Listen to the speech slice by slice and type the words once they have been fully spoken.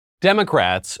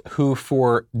Democrats, who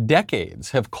for decades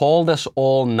have called us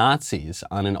all Nazis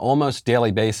on an almost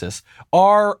daily basis,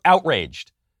 are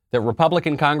outraged that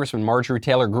Republican Congressman Marjorie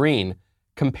Taylor Greene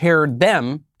compared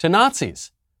them to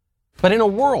Nazis. But in a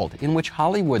world in which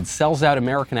Hollywood sells out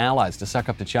American allies to suck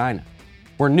up to China,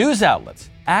 where news outlets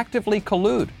actively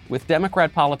collude with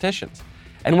Democrat politicians,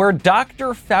 and where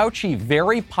Dr. Fauci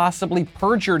very possibly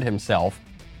perjured himself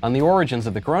on the origins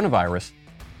of the coronavirus,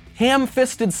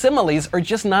 ham-fisted similes are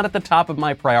just not at the top of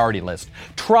my priority list.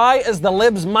 Try as the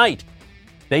libs might,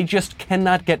 they just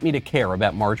cannot get me to care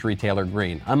about Marjorie Taylor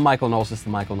Greene. I'm Michael Knowles. This is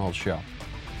The Michael Knowles Show.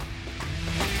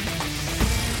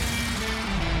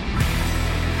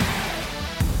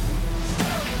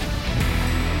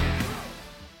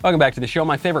 Welcome back to the show.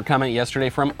 My favorite comment yesterday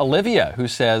from Olivia, who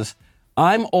says,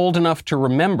 I'm old enough to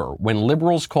remember when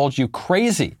liberals called you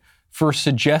crazy for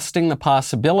suggesting the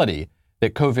possibility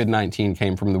that COVID-19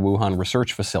 came from the Wuhan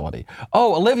research facility.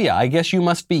 Oh, Olivia, I guess you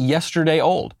must be yesterday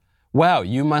old. Wow,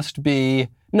 you must be...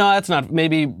 No, that's not...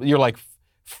 Maybe you're like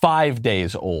 5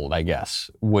 days old, I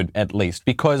guess, would at least,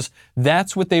 because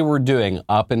that's what they were doing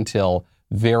up until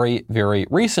very, very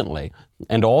recently.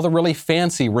 And all the really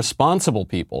fancy, responsible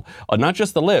people, not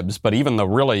just the libs, but even the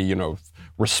really,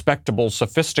 respectable,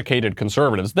 sophisticated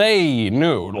conservatives, they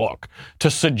knew, look, to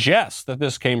suggest that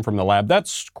this came from the lab,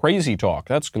 that's crazy talk.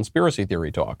 That's conspiracy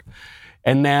theory talk.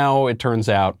 And now it turns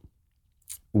out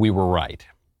we were right.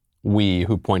 We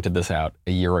who pointed this out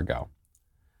a year ago.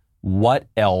 What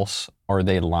else are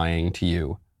they lying to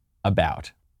you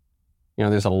about?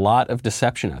 There's a lot of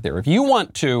deception out there. If you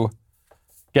want to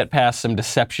get past some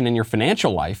deception in your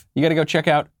financial life, you got to go check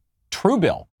out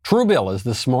Truebill. Truebill is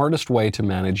the smartest way to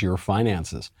manage your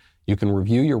finances. You can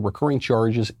review your recurring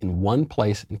charges in one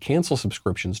place and cancel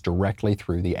subscriptions directly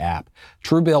through the app.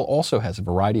 Truebill also has a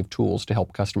variety of tools to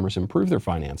help customers improve their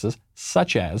finances,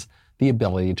 such as the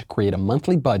ability to create a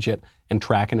monthly budget and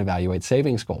track and evaluate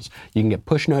savings goals. You can get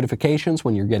push notifications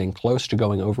when you're getting close to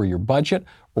going over your budget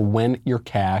or when your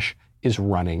cash is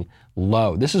running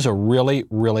low. This is a really,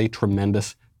 really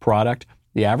tremendous product.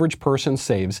 The average person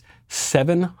saves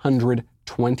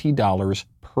 $720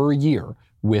 per year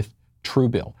with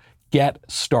Truebill. Get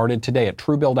started today at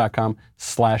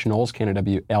Truebill.com/Knowles,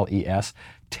 Knowles.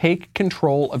 Take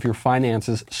control of your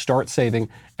finances. Start saving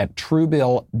at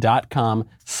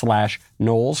Truebill.com/Knowles,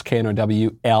 Knowles.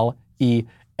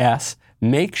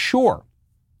 Make sure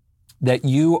that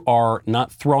you are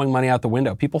not throwing money out the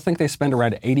window. People think they spend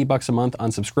around $80 a month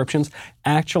on subscriptions.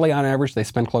 Actually, on average, they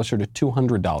spend closer to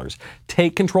 $200.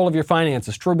 Take control of your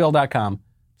finances.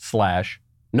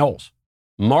 Truebill.com/Knowles.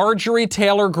 Marjorie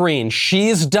Taylor Greene,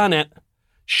 she's done it.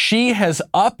 She has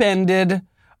upended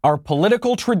our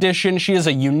political tradition. She is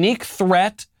a unique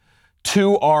threat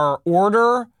to our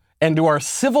order and to our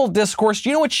civil discourse. Do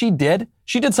you know what she did?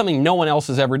 She did something no one else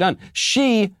has ever done.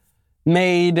 She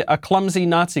made a clumsy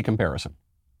Nazi comparison.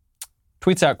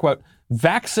 Tweets out, quote,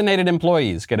 vaccinated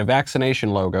employees get a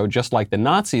vaccination logo just like the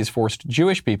Nazis forced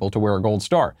Jewish people to wear a gold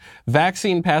star.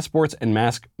 Vaccine passports and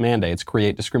mask mandates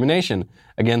create discrimination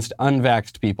against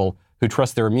unvaxxed people who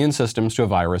trust their immune systems to a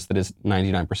virus that is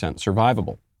 99%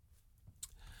 survivable.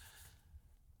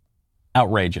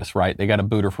 Outrageous, right? They got to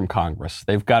boot her from Congress.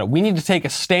 We need to take a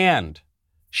stand.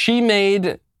 She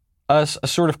made us a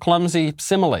sort of clumsy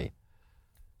simile.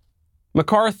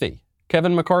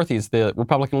 Kevin McCarthy is the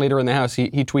Republican leader in the House. He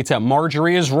tweets out,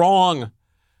 Marjorie is wrong.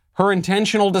 Her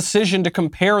intentional decision to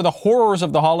compare the horrors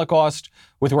of the Holocaust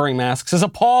with wearing masks is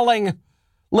appalling.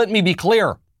 Let me be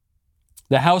clear.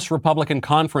 The House Republican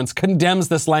Conference condemns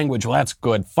this language. Well, that's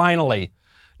good. Finally.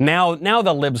 Now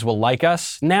the libs will like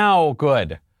us. Now,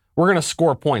 good. We're going to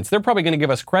score points. They're probably going to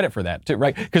give us credit for that, too,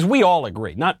 right? Because we all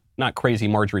agree, not crazy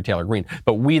Marjorie Taylor Greene,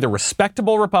 but we, the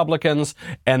respectable Republicans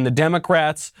and the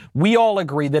Democrats, we all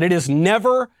agree that it is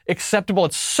never acceptable.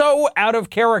 It's so out of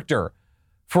character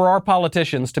for our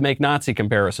politicians to make Nazi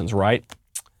comparisons, right?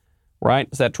 Right?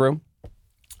 Is that true?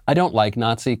 I don't like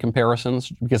Nazi comparisons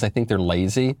because I think they're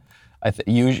lazy. It's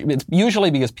usually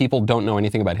because people don't know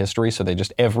anything about history, so they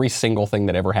just, every single thing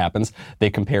that ever happens, they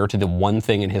compare to the one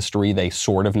thing in history they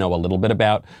sort of know a little bit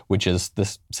about, which is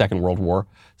the Second World War.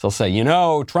 So they'll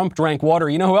say, Trump drank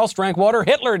water. You know who else drank water?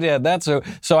 Hitler did. So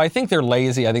I think they're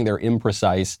lazy. I think they're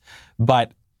imprecise.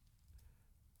 But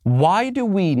why do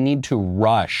we need to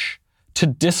rush to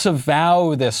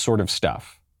disavow this sort of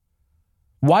stuff?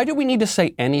 Why do we need to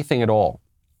say anything at all?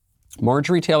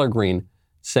 Marjorie Taylor Greene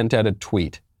sent out a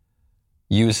tweet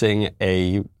using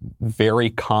a very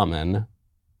common,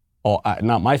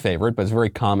 not my favorite, but it's a very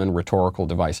common rhetorical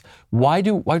device. Why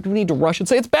do we need to rush and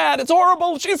say, it's bad, it's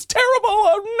horrible, she's terrible,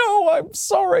 oh no, I'm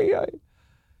sorry.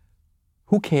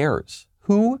 Who cares?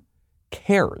 Who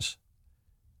cares?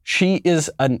 She is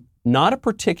not a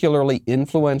particularly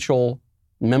influential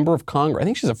member of Congress. I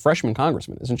think she's a freshman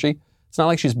congressman, isn't she? It's not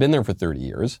like she's been there for 30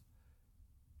 years.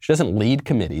 She doesn't lead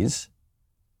committees.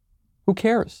 Who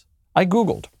cares? I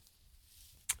Googled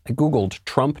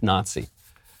Trump Nazi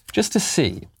just to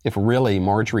see if really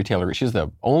Marjorie Taylor Greene, she's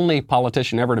the only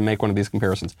politician ever to make one of these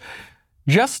comparisons.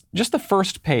 Just the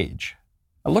first page.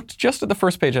 I looked just at the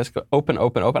first page. I said, open.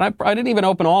 I didn't even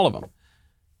open all of them.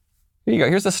 Here you go.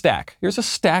 Here's a stack. Here's a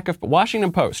stack of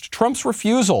Washington Post. Trump's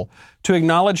refusal to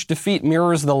acknowledge defeat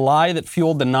mirrors the lie that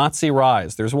fueled the Nazi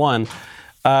rise. There's one.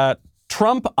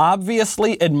 Trump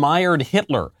obviously admired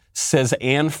Hitler, says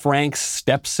Anne Frank's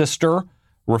stepsister,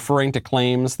 referring to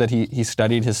claims that he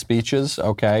studied his speeches.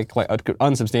 Okay.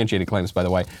 Unsubstantiated claims, by the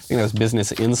way. I think that was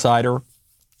Business Insider.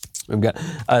 We've got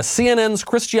CNN's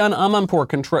Christian Amanpour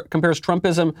compares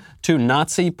Trumpism to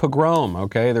Nazi pogrom.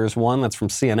 Okay, there's one that's from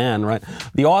CNN, right?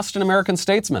 The Austin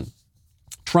American-Statesman.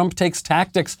 Trump takes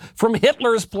tactics from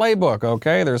Hitler's playbook.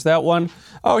 Okay, there's that one.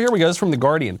 Oh, here we go. It's from The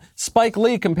Guardian. Spike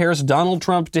Lee compares Donald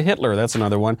Trump to Hitler. That's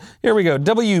another one. Here we go.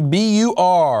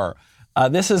 WBUR.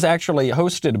 This is actually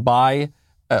hosted by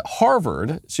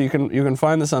Harvard, so you can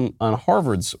find this on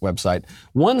Harvard's website.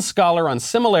 One scholar on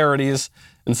similarities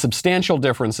and substantial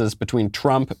differences between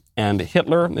Trump and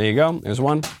Hitler. There you go. There's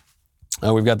one.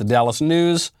 We've got the Dallas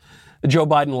News. Joe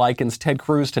Biden likens Ted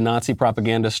Cruz to Nazi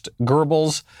propagandist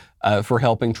Goebbels for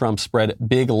helping Trump spread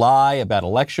big lie about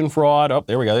election fraud. Oh,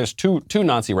 there we go. There's two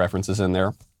Nazi references in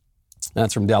there.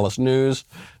 That's from Dallas News.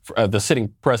 The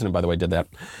sitting president, by the way, did that.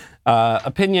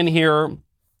 Opinion here.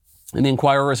 In the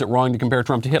Inquirer, is it wrong to compare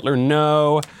Trump to Hitler?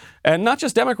 No. And not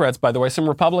just Democrats, by the way, some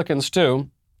Republicans too.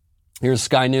 Here's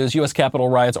Sky News. U.S. Capitol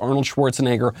riots. Arnold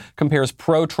Schwarzenegger compares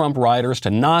pro-Trump rioters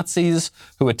to Nazis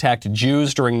who attacked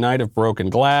Jews during Night of Broken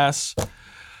Glass.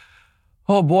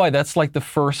 Oh boy, that's like the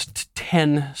first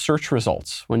 10 search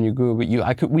results when you Google.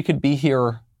 We could be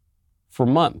here for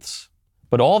months,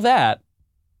 but all that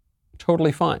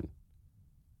totally fine.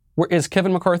 Is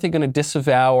Kevin McCarthy going to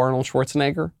disavow Arnold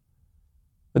Schwarzenegger?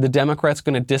 Are the Democrats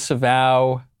going to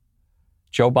disavow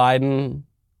Joe Biden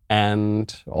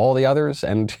and all the others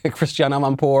and Christian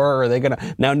Amanpour? Are they going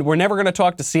to? Now, we're never going to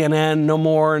talk to CNN no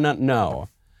more.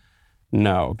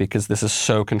 No, because this is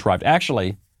so contrived.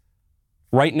 Actually,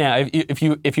 right now, if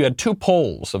you had two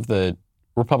polls of the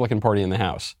Republican Party in the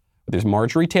House, there's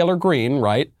Marjorie Taylor Greene,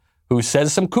 right, who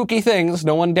says some kooky things,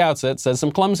 no one doubts it, says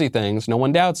some clumsy things, no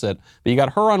one doubts it. But you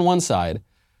got her on one side,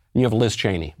 and you have Liz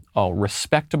Cheney. Oh,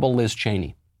 respectable Liz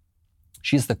Cheney.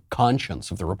 She's the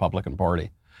conscience of the Republican Party.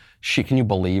 Can you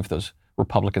believe those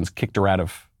Republicans kicked her out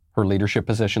of her leadership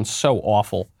position? So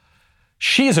awful.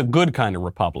 She's a good kind of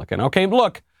Republican. Okay,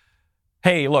 look,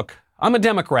 I'm a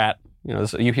Democrat.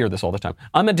 You hear this all the time.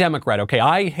 I'm a Democrat, okay?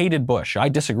 I hated Bush. I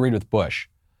disagreed with Bush.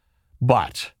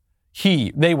 But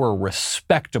they were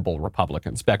respectable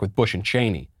Republicans back with Bush and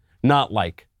Cheney, not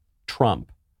like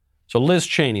Trump. So Liz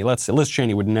Cheney, Liz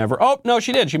Cheney would never, oh, no,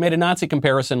 she did. She made a Nazi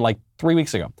comparison like 3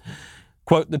 weeks ago.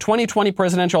 Quote, the 2020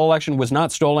 presidential election was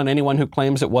not stolen. Anyone who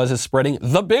claims it was is spreading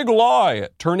the big lie,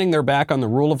 turning their back on the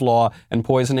rule of law and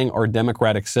poisoning our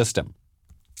democratic system.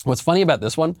 What's funny about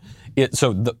this one,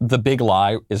 the big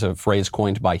lie is a phrase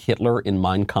coined by Hitler in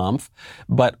Mein Kampf.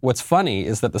 But what's funny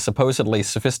is that the supposedly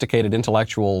sophisticated,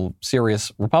 intellectual,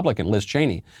 serious Republican, Liz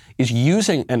Cheney, is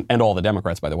using, and all the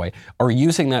Democrats, by the way, are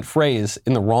using that phrase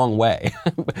in the wrong way.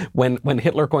 When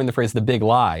Hitler coined the phrase the big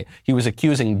lie, he was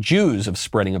accusing Jews of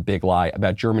spreading a big lie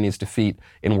about Germany's defeat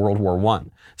in World War I.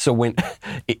 So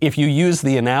if you use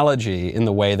the analogy in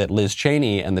the way that Liz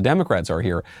Cheney and the Democrats are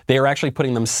here, they are actually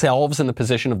putting themselves in the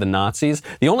position of the Nazis.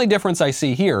 The only difference I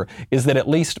see here is that at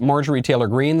least Marjorie Taylor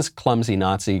Greene's clumsy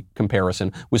Nazi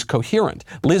comparison was coherent.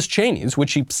 Liz Cheney's,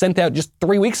 which she sent out just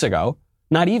 3 weeks ago,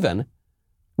 not even,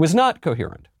 was not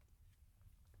coherent.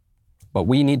 But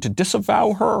we need to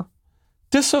disavow her.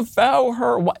 Disavow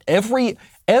her.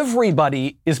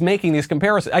 Everybody is making these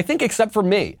comparisons. I think except for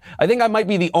me. I think I might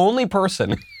be the only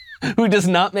person who does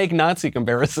not make Nazi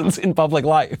comparisons in public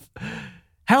life.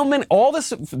 How many? All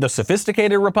the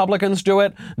sophisticated Republicans do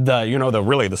it.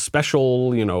 The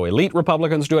special, elite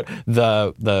Republicans do it.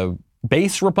 The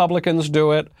base Republicans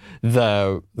do it.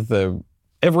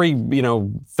 Every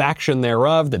faction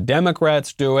thereof. The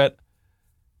Democrats do it.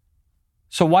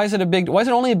 So why is it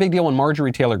only a big deal when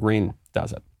Marjorie Taylor Greene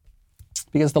does it?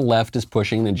 Because the left is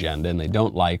pushing an agenda and they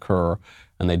don't like her,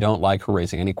 and they don't like her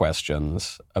raising any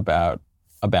questions about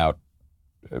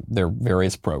their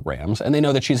various programs, and they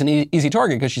know that she's an easy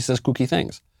target because she says kooky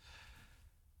things.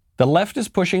 The left is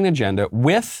pushing an agenda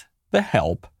with the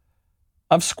help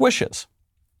of squishes.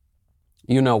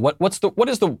 You know, what is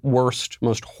the worst,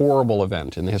 most horrible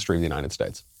event in the history of the United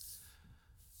States?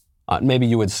 Maybe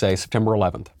you would say September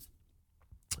 11th.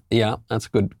 Yeah, that's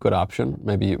a good option.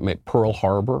 Maybe Pearl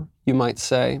Harbor, you might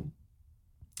say.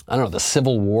 I don't know, the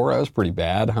Civil War, that was pretty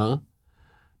bad, huh?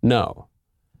 No.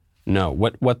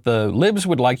 What the libs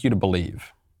would like you to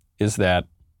believe is that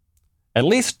at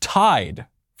least tied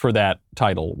for that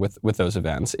title with those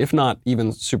events, if not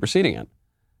even superseding it,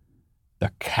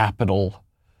 the Capitol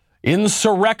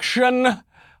insurrection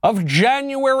of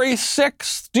January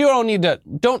 6th.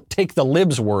 Don't take the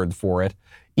libs' word for it.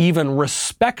 Even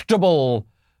respectable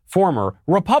former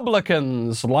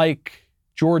Republicans like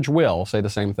George Will say the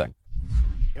same thing.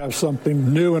 We have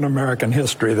something new in American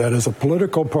history. That is a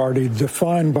political party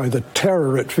defined by the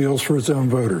terror it feels for its own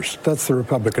voters. That's the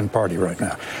Republican Party right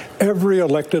now. Every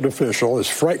elected official is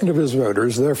frightened of his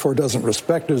voters, therefore doesn't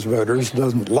respect his voters,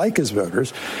 doesn't like his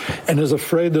voters, and is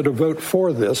afraid that a vote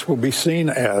for this will be seen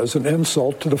as an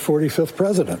insult to the 45th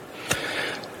president.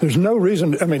 There's no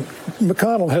reason,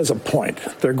 McConnell has a point.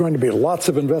 There are going to be lots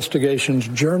of investigations.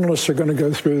 Journalists are going to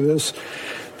go through this.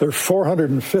 There are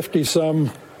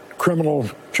 450-some criminal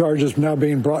charges now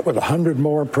being brought, with 100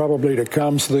 more probably to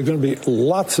come. So there's going to be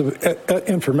lots of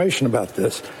information about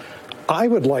this. I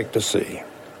would like to see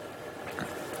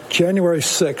January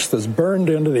 6th is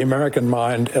burned into the American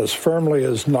mind as firmly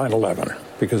as 9/11,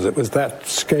 because it was that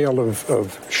scale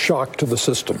of shock to the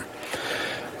system.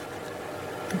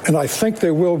 And I think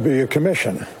there will be a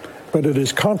commission, but it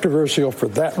is controversial for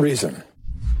that reason.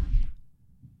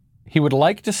 He would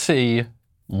like to see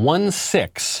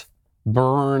 1/6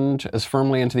 burned as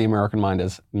firmly into the American mind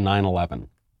as 9/11,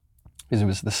 because it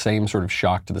was the same sort of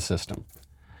shock to the system.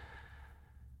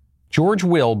 George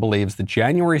Will believes that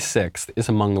January 6th is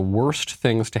among the worst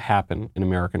things to happen in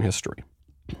American history.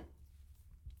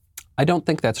 I don't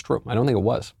think that's true. I don't think it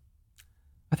was.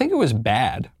 I think it was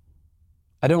bad.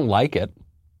 I don't like it.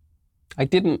 I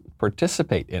didn't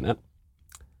participate in it.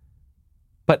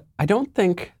 But I don't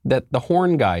think that the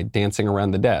horn guy dancing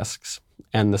around the desks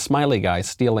and the smiley guy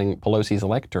stealing Pelosi's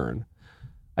lectern,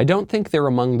 I don't think they're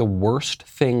among the worst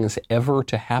things ever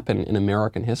to happen in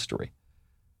American history.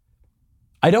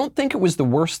 I don't think it was the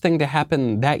worst thing to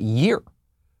happen that year.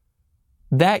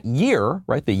 That year,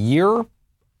 right, the year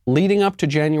leading up to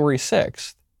January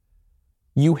 6th,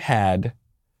 you had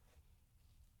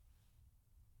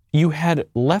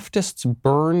leftists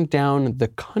burn down the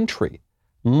country,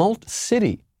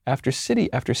 city after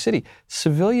city after city,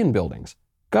 civilian buildings,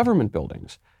 government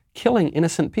buildings, killing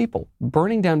innocent people,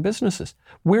 burning down businesses.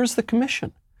 Where's the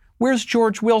commission? Where's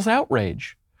George Will's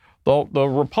outrage? The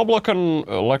Republican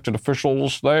elected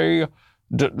officials, they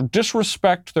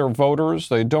disrespect their voters.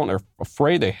 They're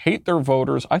afraid, they hate their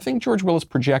voters. I think George Will is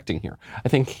projecting here. I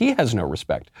think he has no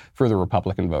respect for the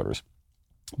Republican voters.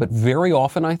 But very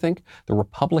often, I think, the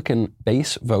Republican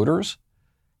base voters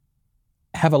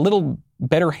have a little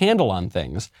better handle on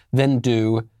things than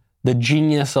do the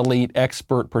genius, elite,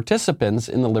 expert participants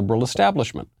in the liberal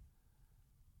establishment.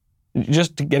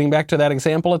 Just getting back to that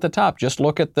example at the top, just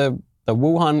look at the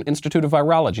Wuhan Institute of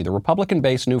Virology. The Republican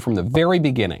base knew from the very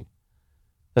beginning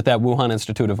that Wuhan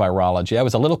Institute of Virology, that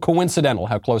was a little coincidental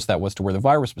how close that was to where the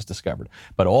virus was discovered.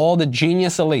 But all the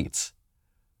genius elites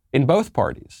in both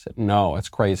parties said, no, it's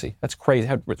crazy. That's crazy.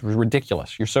 It's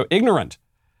ridiculous. You're so ignorant.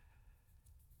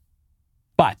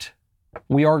 But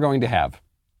we are going to have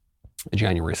a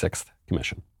January 6th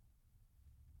commission,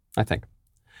 I think.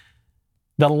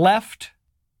 The left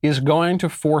is going to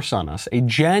force on us a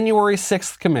January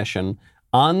 6th commission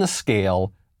on the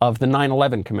scale of the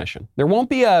 9/11 commission. There won't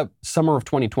be a summer of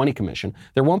 2020 commission.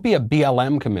 There won't be a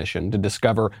BLM commission to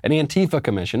discover an Antifa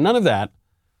commission. None of that.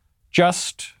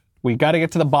 Just, we got to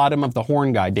get to the bottom of the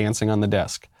horn guy dancing on the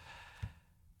desk.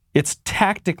 It's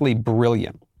tactically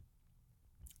brilliant.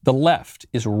 The left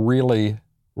is really,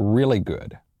 really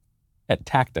good at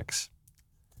tactics.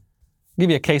 I'll give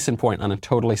you a case in point on a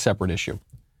totally separate issue.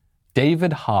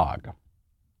 David Hogg.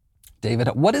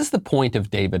 What is the point of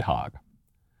David Hogg?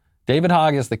 David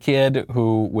Hogg is the kid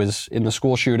who was in the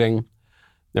school shooting.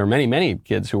 There are many, many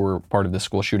kids who were part of the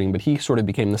school shooting, but he sort of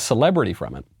became the celebrity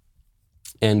from it.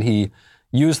 And he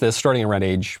used this starting around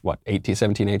age,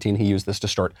 17, 18, he used this to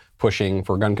start pushing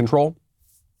for gun control.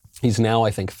 He's now,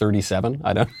 I think, 37.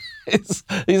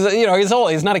 He's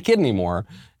old. He's not a kid anymore.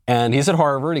 And he's at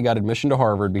Harvard. He got admission to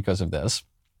Harvard because of this.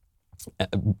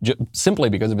 Simply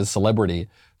because of his celebrity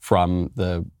from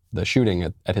the shooting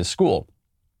at his school.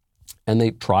 And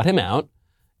they trot him out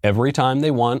every time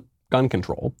they want gun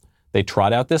control. They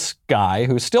trot out this guy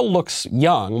who still looks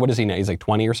young. What is he now? He's like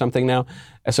 20 or something now.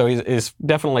 So he's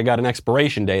definitely got an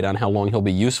expiration date on how long he'll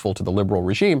be useful to the liberal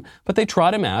regime. But they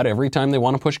trot him out every time they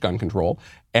want to push gun control.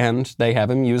 And they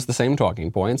have him use the same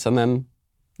talking points. And then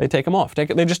they take him off. They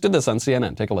just did this on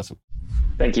CNN. Take a listen.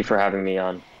 Thank you for having me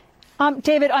on.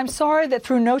 David, I'm sorry that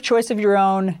through no choice of your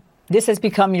own, this has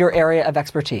become your area of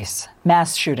expertise,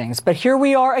 mass shootings. But here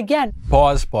we are again.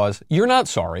 Pause. You're not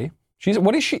sorry.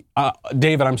 What is she?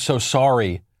 David, I'm so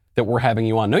sorry that we're having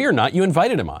you on. No, you're not. You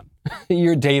invited him on.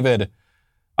 You're David.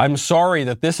 I'm sorry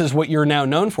that this is what you're now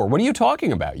known for. What are you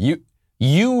talking about?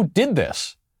 You did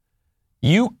this.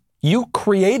 You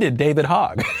created David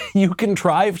Hogg. You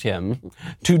contrived him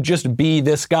to just be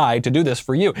this guy to do this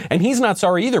for you. And he's not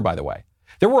sorry either, by the way.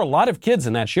 There were a lot of kids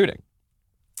in that shooting.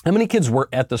 How many kids were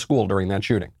at the school during that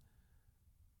shooting?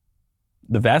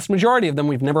 The vast majority of them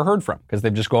we've never heard from because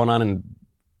they've just gone on and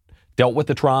dealt with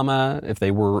the trauma, if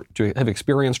they were to have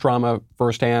experienced trauma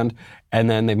firsthand, and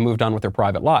then they've moved on with their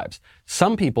private lives.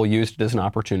 Some people used it as an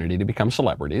opportunity to become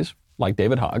celebrities, like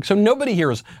David Hogg. So nobody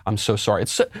here is, I'm so sorry.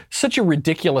 It's such a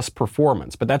ridiculous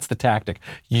performance, but that's the tactic.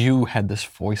 You had this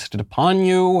foisted upon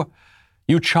you.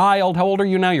 You child, how old are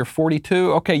you now? You're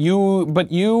 42? Okay,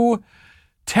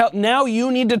 now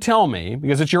you need to tell me,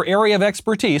 because it's your area of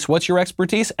expertise. What's your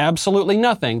expertise? Absolutely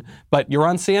nothing, but you're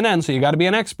on CNN, so you got to be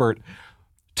an expert.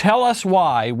 Tell us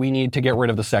why we need to get rid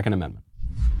of the Second Amendment.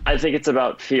 I think it's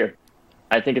about fear.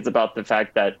 I think it's about the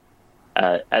fact that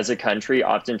as a country,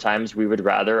 oftentimes we would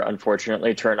rather,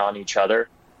 unfortunately, turn on each other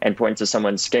and point to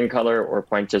someone's skin color or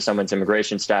point to someone's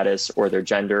immigration status or their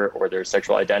gender or their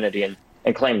sexual identity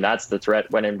and claim that's the threat,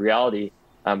 when in reality,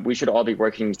 we should all be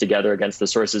working together against the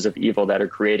sources of evil that are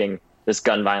creating this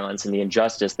gun violence and the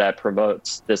injustice that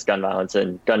promotes this gun violence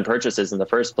and gun purchases in the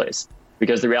first place.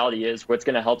 Because the reality is, what's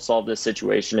going to help solve this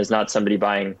situation is not somebody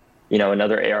buying,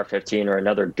 another AR-15 or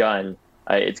another gun.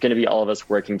 It's going to be all of us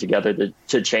working together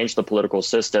to change the political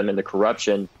system and the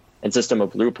corruption and system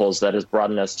of loopholes that has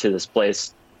brought us to this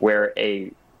place where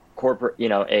a corporate,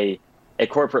 a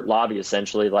corporate lobby,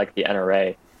 essentially like the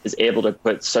NRA, is able to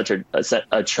put such a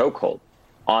chokehold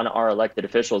on our elected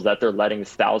officials that they're letting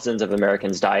thousands of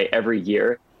Americans die every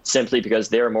year simply because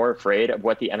they're more afraid of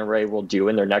what the NRA will do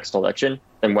in their next election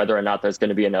than whether or not there's going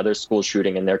to be another school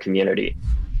shooting in their community.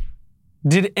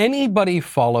 Did anybody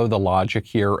follow the logic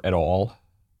here at all?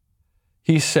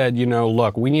 He said,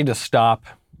 look, we need to stop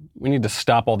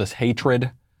all this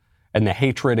hatred and the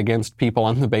hatred against people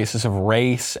on the basis of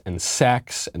race and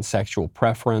sex and sexual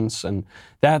preference. And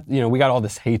that, we got all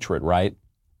this hatred, right?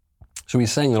 So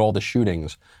he's saying that all the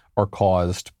shootings are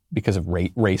caused because of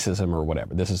racism or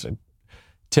whatever. This is a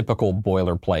typical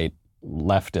boilerplate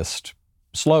leftist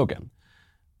slogan.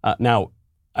 Now,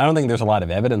 I don't think there's a lot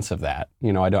of evidence of that.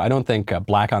 I don't think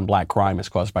black-on-black crime is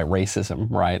caused by racism,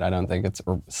 right? I don't think it's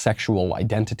sexual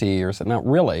identity or something. Not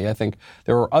really. I think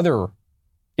there are other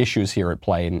issues here at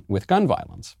play with gun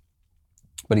violence.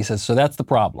 But he says, so that's the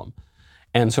problem.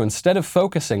 And so instead of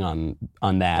focusing on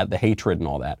that, the hatred and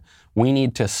all that, we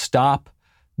need to stop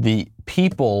the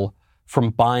people from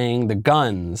buying the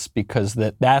guns because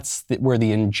that's where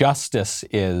the injustice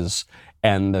is,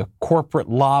 and the corporate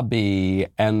lobby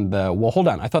and hold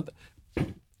on. I thought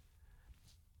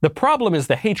the problem is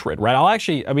the hatred, right?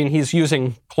 He's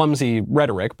using clumsy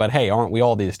rhetoric, but hey, aren't we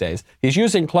all these days? He's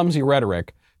using clumsy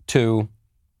rhetoric to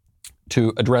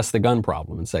address the gun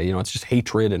problem and say, it's just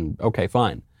hatred and okay,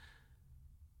 fine.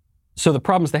 So the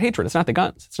problem is the hatred. It's not the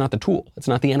guns. It's not the tool. It's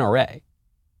not the NRA.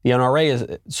 The NRA is,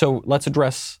 so let's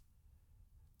address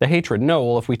the hatred. No,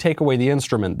 well, if we take away the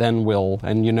instrument, then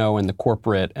and the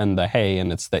corporate and the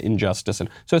and it's the injustice. And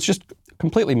so it's just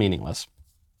completely meaningless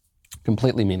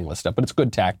stuff, but it's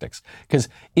good tactics. Because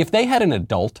if they had an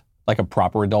adult, like a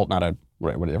proper adult, not a,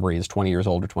 whatever he is, 20 years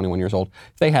old or 21 years old,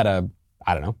 if they had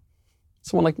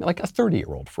someone like a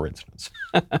 30-year-old, for instance,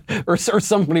 or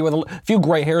somebody with a few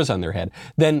gray hairs on their head,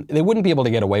 then they wouldn't be able to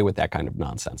get away with that kind of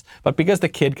nonsense. But because the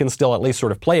kid can still at least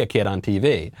sort of play a kid on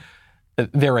TV,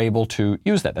 they're able to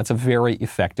use that. That's a very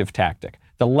effective tactic.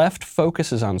 The left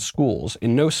focuses on schools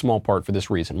in no small part for this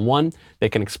reason. One, they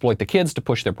can exploit the kids to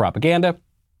push their propaganda.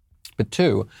 But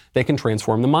two, they can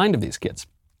transform the mind of these kids.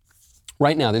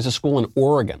 Right now, there's a school in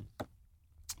Oregon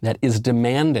that is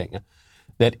demanding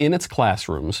that in its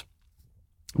classrooms,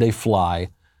 they fly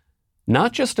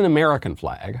not just an American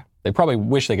flag. They probably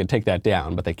wish they could take that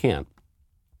down, but they can't.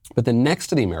 But then next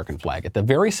to the American flag, at the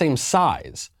very same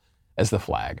size as the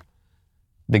flag,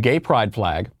 the gay pride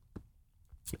flag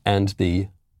and the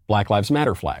Black Lives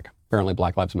Matter flag. Apparently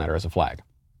Black Lives Matter as a flag.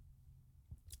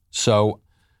 So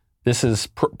this is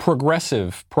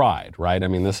progressive pride, right?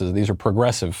 These are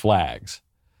progressive flags.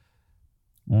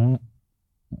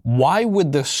 Why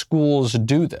would the schools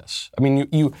do this? I mean,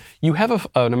 you have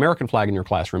an American flag in your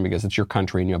classroom because it's your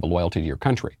country and you have a loyalty to your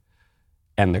country.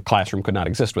 And the classroom could not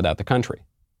exist without the country.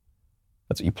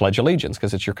 That's what you pledge allegiance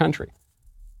because it's your country.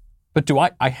 But do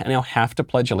I now have to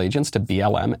pledge allegiance to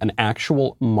BLM, an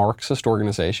actual Marxist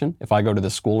organization, if I go to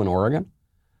this school in Oregon?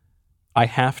 I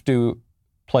have to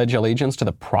pledge allegiance to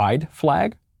the pride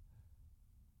flag?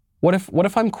 What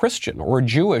if I'm Christian or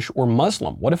Jewish or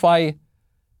Muslim? What if I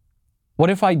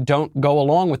don't go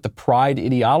along with the pride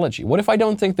ideology? What if I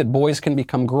don't think that boys can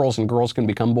become girls and girls can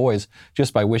become boys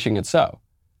just by wishing it so?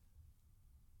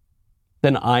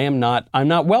 Then I'm not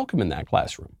welcome in that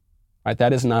classroom. Right?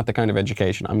 That is not the kind of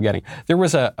education I'm getting. There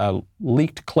was a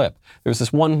leaked clip. There was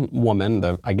this one woman,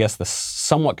 I guess the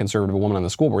somewhat conservative woman on the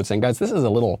school board, saying, "Guys, this is a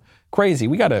little crazy.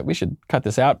 We should cut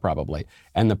this out probably."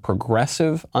 And the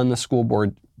progressive on the school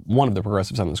board, one of the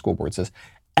progressives on the school board, says,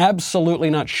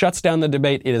 "Absolutely not." Shuts down the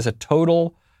debate. It is a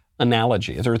total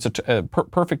analogy. It's a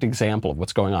perfect example of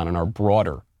what's going on in our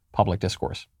broader public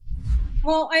discourse.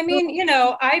 Well, I mean,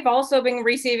 I've also been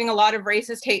receiving a lot of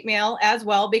racist hate mail as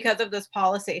well because of this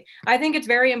policy. I think it's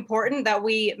very important that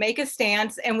we make a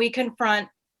stance and we confront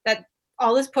that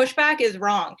all this pushback is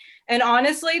wrong. And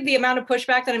honestly, the amount of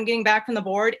pushback that I'm getting back from the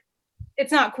board,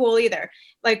 it's not cool either.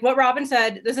 Like what Robin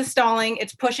said, this is stalling.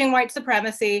 It's pushing white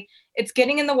supremacy. It's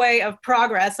getting in the way of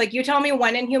progress. Like you tell me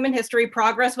when in human history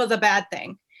progress was a bad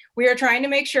thing. We are trying to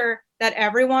make sure that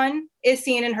everyone is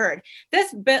seen and heard.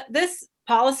 This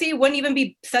policy wouldn't even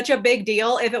be such a big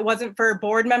deal if it wasn't for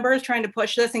board members trying to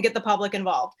push this and get the public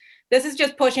involved. This is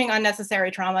just pushing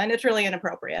unnecessary trauma, and it's really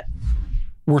inappropriate.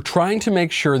 We're trying to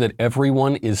make sure that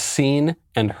everyone is seen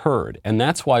and heard, and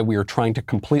that's why we are trying to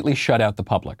completely shut out the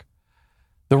public.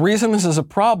 The reason this is a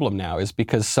problem now is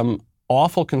because some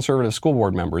awful conservative school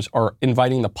board members are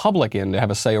inviting the public in to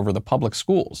have a say over the public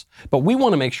schools. But we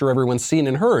want to make sure everyone's seen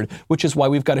and heard, which is why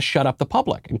we've got to shut up the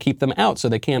public and keep them out so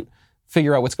they can't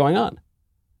figure out what's going on.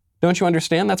 Don't you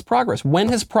understand? That's progress. When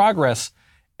has progress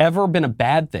ever been a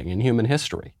bad thing in human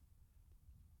history?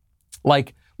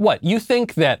 Like, what? You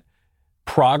think that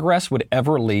progress would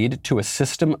ever lead to a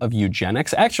system of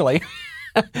eugenics? Actually,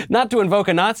 not to invoke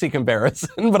a Nazi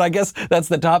comparison, but I guess that's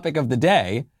the topic of the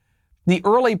day. The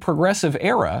early progressive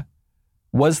era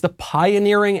was the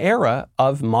pioneering era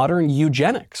of modern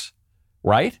eugenics,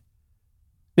 right?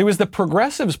 It was the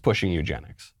progressives pushing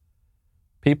eugenics.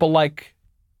 People like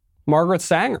Margaret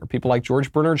Sanger, people like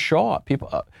George Bernard Shaw,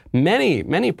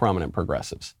 many prominent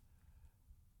progressives.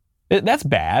 That's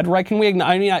bad, right?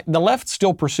 The left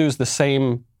still pursues the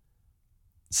same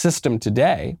system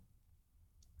today,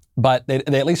 but they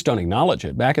at least don't acknowledge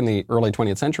it. Back in the early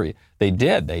 20th century, they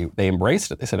did. They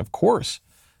embraced it. They said, of course,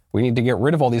 we need to get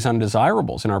rid of all these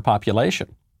undesirables in our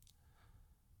population.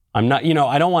 I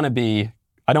don't want to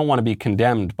be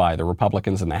condemned by the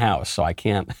Republicans in the House, so I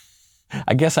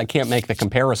guess I can't make the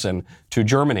comparison to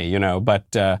Germany, but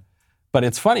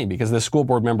it's funny because this school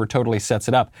board member totally sets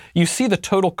it up. You see the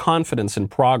total confidence in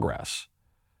progress.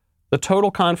 The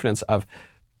total confidence of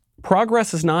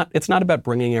progress it's not about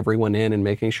bringing everyone in and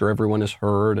making sure everyone is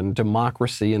heard and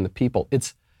democracy and the people.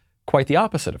 It's quite the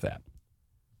opposite of that.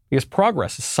 Because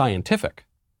progress is scientific,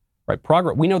 right?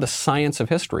 We know the science of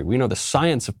history. We know the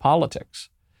science of politics.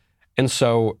 And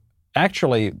so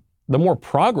actually, the more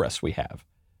progress we have,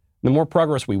 the more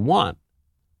progress we want,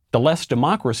 the less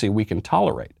democracy we can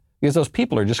tolerate. Because those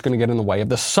people are just going to get in the way of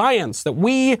the science that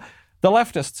we, the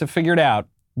leftists, have figured out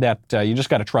that you just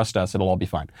got to trust us, it'll all be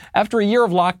fine. After a year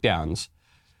of lockdowns,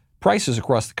 prices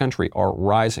across the country are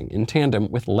rising in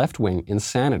tandem with left-wing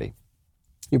insanity.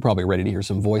 You're probably ready to hear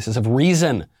some voices of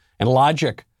reason and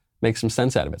logic, make some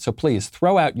sense out of it. So please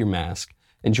throw out your mask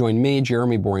and join me,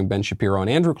 Jeremy Boring, Ben Shapiro, and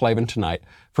Andrew Klavan tonight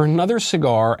for another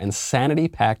cigar and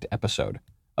sanity-packed episode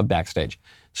of Backstage.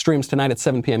 Streams tonight at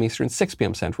 7 p.m. Eastern, 6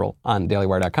 p.m. Central on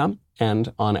dailywire.com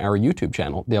and on our YouTube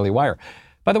channel, Daily Wire.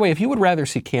 By the way, if you would rather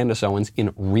see Candace Owens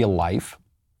in real life,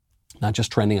 not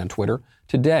just trending on Twitter,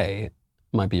 today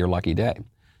might be your lucky day.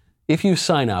 If you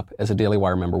sign up as a Daily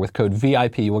Wire member with code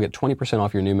VIP, you will get 20%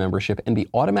 off your new membership and be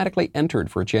automatically entered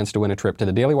for a chance to win a trip to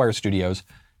the Daily Wire studios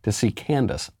to see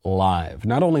Candace live.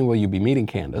 Not only will you be meeting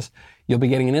Candace, you'll be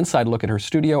getting an inside look at her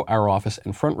studio, our office,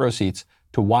 and front row seats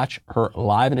to watch her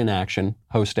live and in action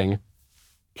hosting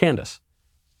Candace.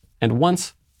 And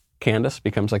once Candace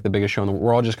becomes like the biggest show in the world,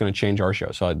 we're all just going to change our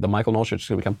show. So the Michael Knowles show is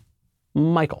going to become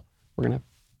Michael. We're going to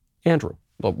have Andrew.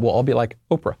 We'll all be like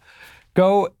Oprah.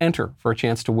 Go enter for a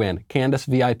chance to win Candace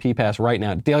VIP Pass right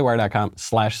now at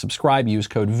dailywire.com/subscribe. Use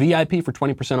code VIP for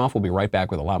 20% off. We'll be right back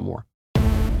with a lot more.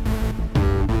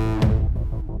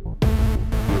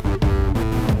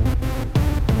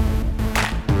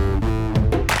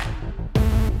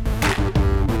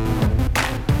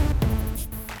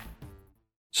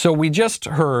 So we just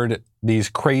heard these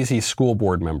crazy school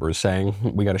board members saying,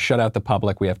 we got to shut out the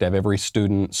public. We have to have every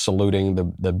student saluting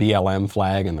the BLM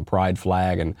flag and the pride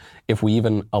flag. And if we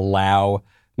even allow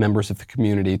members of the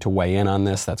community to weigh in on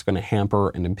this, that's going to hamper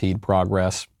and impede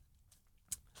progress.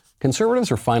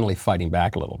 Conservatives are finally fighting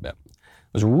back a little bit. I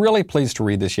was really pleased to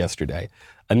read this yesterday.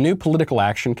 A new political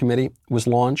action committee was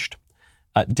launched,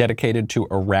 dedicated to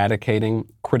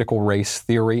eradicating critical race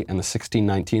theory and the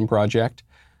 1619 Project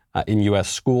in U.S.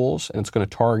 schools, and it's going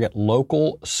to target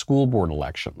local school board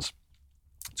elections.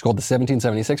 It's called the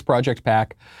 1776 Project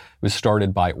PAC. It was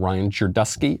started by Ryan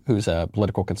Jerdusky, who's a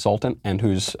political consultant and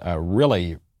who's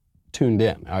really tuned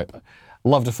in. I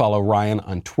love to follow Ryan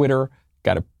on Twitter,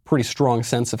 got a pretty strong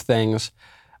sense of things.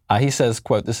 He says,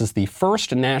 quote, "This is the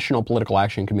first national political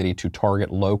action committee to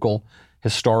target local,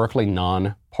 historically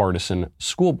non-partisan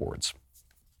school boards."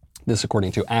 This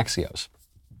according to Axios.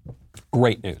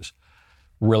 Great news.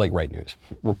 Really great news.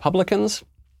 Republicans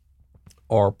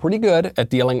are pretty good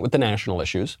at dealing with the national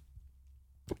issues.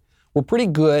 We're pretty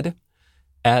good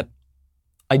at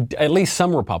least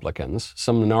some Republicans,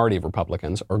 some minority of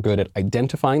Republicans, are good at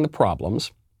identifying the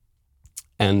problems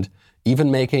and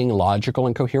even making logical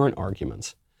and coherent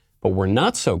arguments. But we're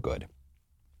not so good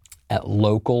at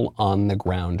local,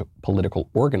 on-the-ground political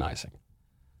organizing,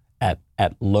 at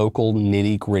local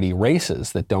nitty-gritty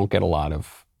races that don't get a lot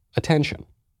of attention.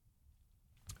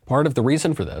 Part of the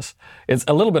reason for this is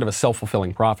a little bit of a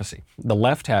self-fulfilling prophecy. The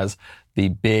left has the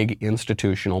big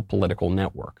institutional political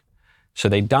network. So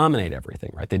they dominate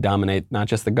everything, right? They dominate not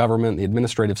just the government, the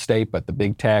administrative state, but the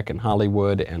big tech and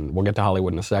Hollywood, and we'll get to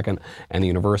Hollywood in a second, and the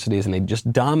universities, and they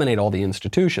just dominate all the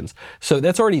institutions. So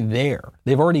that's already there.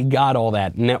 They've already got all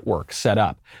that network set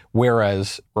up.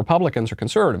 Whereas Republicans or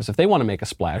conservatives, if they want to make a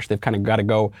splash, they've kind of got to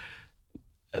go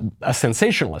a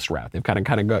sensationalist route. They've kind of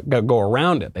go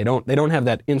around it. They don't have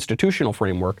that institutional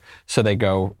framework, so they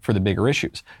go for the bigger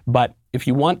issues. But if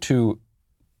you want to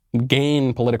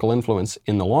gain political influence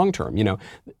in the long term,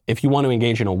 if you want to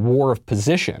engage in a war of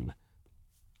position,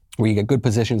 where you get good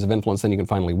positions of influence, then you can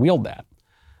finally wield that.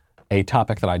 A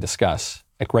topic that I discuss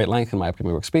at great length in my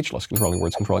upcoming book, Speechless, Controlling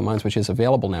Words, Controlling Minds, which is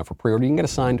available now for pre-order. You can get a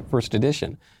signed first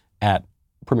edition at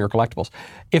Premier Collectibles.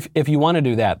 If you want to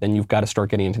do that, then you've got to start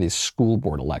getting into these school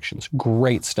board elections.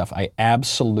 Great stuff. I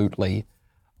absolutely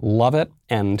love it,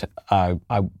 and I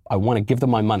want to give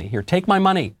them my money. Here, take my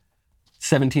money.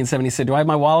 1776. Do I have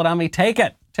my wallet on me? Take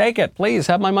it. Take it. Please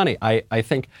have my money. I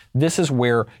think this is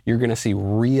where you're going to see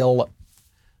real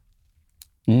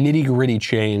nitty-gritty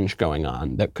change going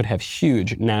on that could have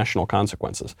huge national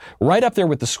consequences. Right up there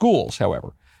with the schools,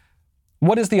 however.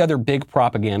 What is the other big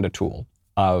propaganda tool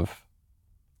of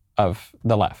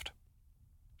the left?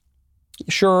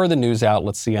 Sure, the news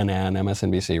outlets, CNN,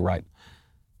 MSNBC, right?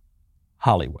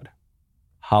 Hollywood.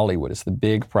 Hollywood is the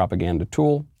big propaganda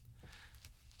tool.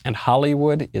 And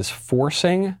Hollywood is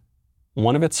forcing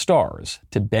one of its stars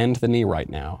to bend the knee right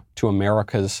now to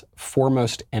America's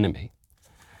foremost enemy.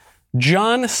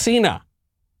 John Cena.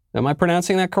 Am I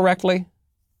pronouncing that correctly?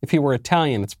 If he were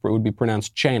Italian, it would be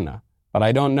pronounced Cena. But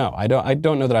I don't know. I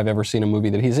don't know that I've ever seen a movie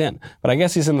that he's in. But I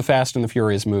guess he's in the Fast and the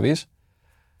Furious movies.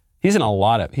 He's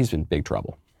in big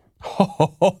trouble.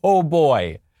 Oh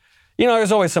boy.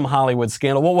 There's always some Hollywood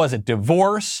scandal. What was it?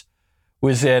 Divorce?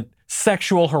 Was it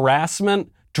sexual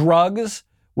harassment? Drugs?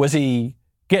 Was he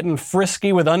getting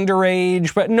frisky with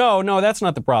underage? But no, that's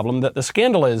not the problem. The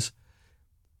scandal is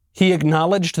he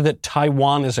acknowledged that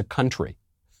Taiwan is a country.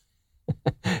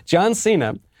 John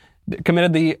Cena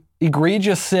committed the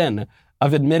egregious sin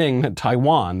of admitting that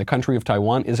Taiwan, the country of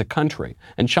Taiwan, is a country.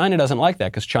 And China doesn't like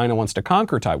that because China wants to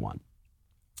conquer Taiwan.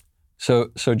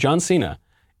 So John Cena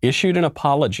issued an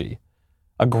apology,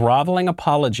 a groveling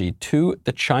apology to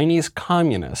the Chinese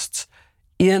communists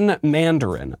in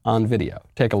Mandarin on video.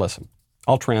 Take a listen.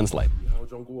 I'll translate.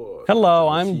 Hello,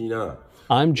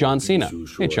 I'm John Cena.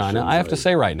 Hey, China, I have to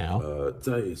say right now,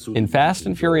 in Fast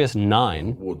and Furious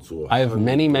 9, I have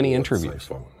many, many interviews.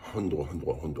 In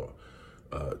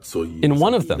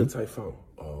one of them,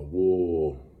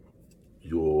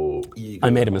 I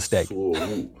made a mistake.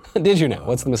 Did you know?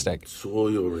 What's the mistake?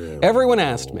 Everyone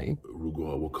asked me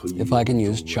if I can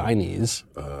use Chinese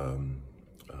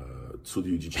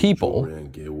people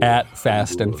at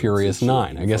Fast and Furious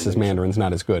 9. I guess his Mandarin's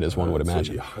not as good as one would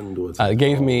imagine.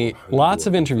 Gave me lots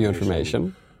of interview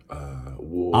information.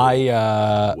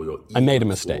 I made a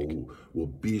mistake.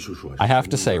 I have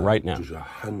to say right now,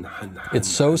 it's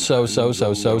so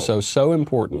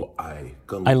important.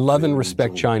 I love and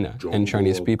respect China and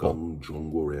Chinese people.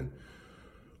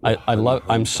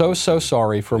 I'm so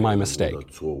sorry for my mistake.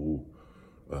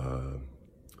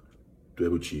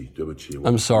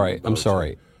 I'm sorry.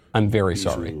 I'm very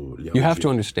sorry. You have to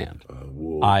understand.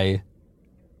 I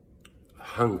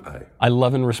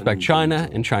love and respect China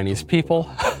and Chinese people.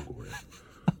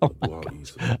 Oh my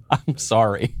God. I'm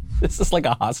sorry. This is like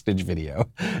a hostage video.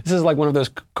 This is like one of those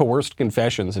coerced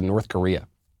confessions in North Korea.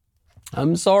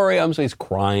 I'm sorry. He's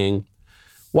crying.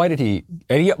 Why did he?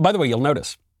 By the way, you'll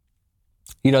notice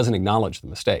he doesn't acknowledge the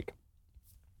mistake.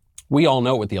 We all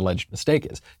know what the alleged mistake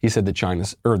is. He said that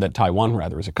that Taiwan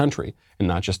is a country and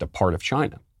not just a part of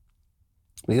China.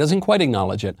 But he doesn't quite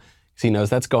acknowledge it because he knows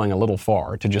that's going a little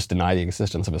far to just deny the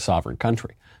existence of a sovereign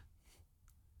country.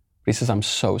 But he says, I'm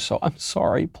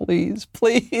sorry, please,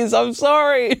 I'm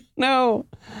sorry. No.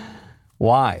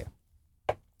 Why?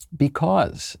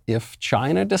 Because if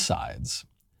China decides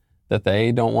that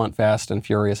they don't want Fast and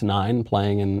Furious 9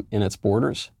 playing in its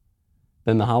borders,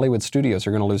 then the Hollywood studios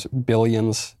are going to lose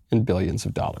billions and billions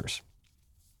of dollars.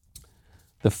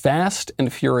 The Fast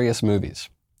and Furious movies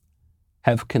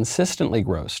have consistently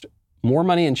grossed more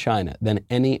money in China than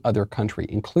any other country,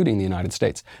 including the United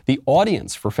States. The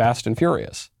audience for Fast and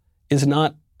Furious is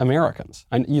not Americans.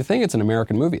 And you think it's an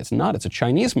American movie. It's not. It's a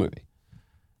Chinese movie.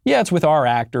 Yeah, it's with our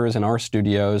actors and our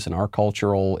studios and our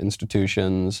cultural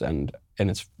institutions, and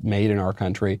it's made in our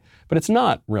country. But it's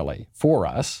not really for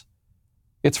us.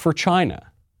 It's for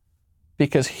China.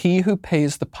 Because he who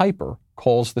pays the piper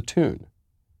calls the tune.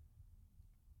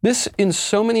 This, in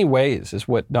so many ways, is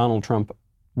what Donald Trump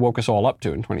woke us all up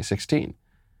to in 2016.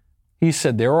 He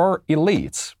said there are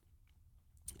elites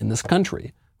in this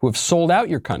country who have sold out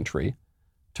your country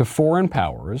to foreign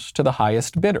powers to the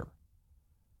highest bidder.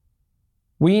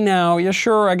 We now, yeah,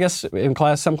 sure, I guess in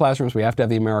some classrooms we have to have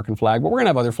the American flag, but we're going to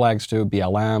have other flags too,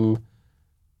 BLM,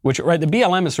 which, right, the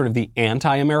BLM is sort of the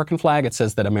anti-American flag. It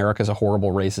says that America is a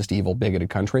horrible, racist, evil, bigoted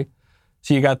country.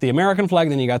 So you got the American flag,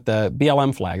 then you got the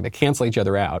BLM flag that cancel each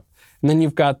other out, and then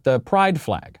you've got the pride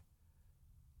flag.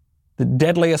 The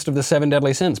deadliest of the 7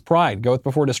 deadly sins, pride, goeth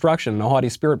before destruction, and a haughty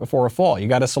spirit before a fall. You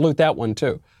got to salute that one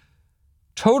too.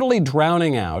 Totally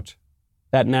drowning out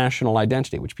that national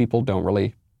identity, which people don't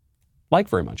really like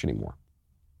very much anymore.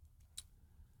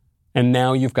 And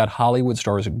now you've got Hollywood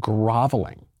stars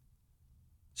groveling.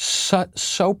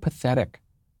 So pathetic,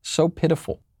 so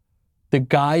pitiful. The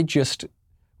guy just,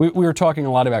 we were talking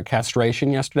a lot about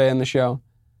castration yesterday on the show.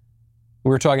 We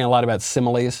were talking a lot about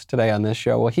similes today on this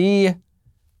show. Well, he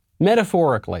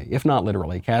metaphorically, if not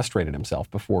literally, castrated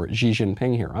himself before Xi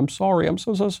Jinping here. I'm sorry. I'm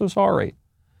so sorry.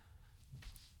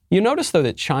 You notice, though,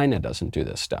 that China doesn't do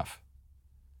this stuff.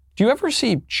 Do you ever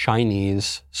see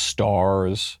Chinese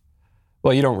stars?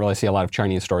 Well, you don't really see a lot of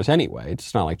Chinese stars anyway.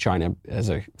 It's not like China has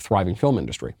a thriving film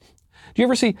industry. Do you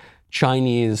ever see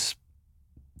Chinese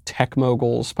tech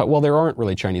moguls? Well, there aren't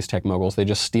really Chinese tech moguls. They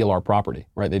just steal our property,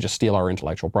 right? They just steal our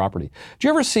intellectual property. Do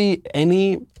you ever see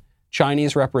any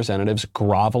Chinese representatives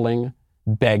groveling,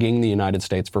 begging the United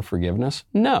States for forgiveness?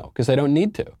 No, because they don't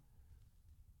need to.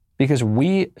 Because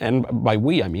we, and by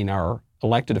we I mean our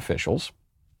elected officials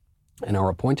and our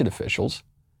appointed officials,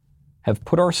 have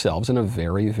put ourselves in a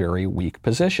very, very weak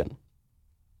position.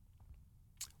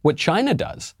 What China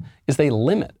does is they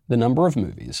limit the number of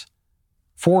movies,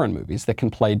 foreign movies, that can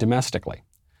play domestically.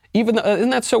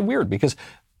 And that's so weird because,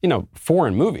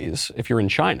 foreign movies, if you're in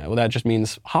China, well, that just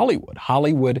means Hollywood.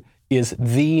 Hollywood is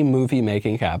the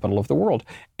movie-making capital of the world.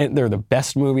 And they're the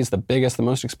best movies, the biggest, the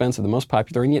most expensive, the most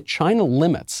popular, and yet China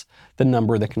limits the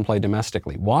number that can play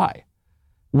domestically. Why?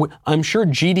 I'm sure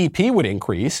GDP would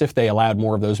increase if they allowed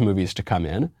more of those movies to come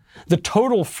in. The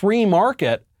total free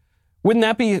market, wouldn't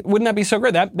that be so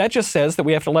great? That just says that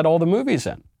we have to let all the movies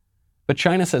in. But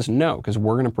China says no, because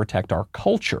we're going to protect our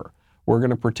culture. We're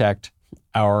going to protect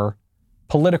our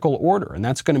political order, and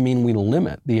that's going to mean we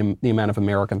limit the amount of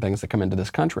American things that come into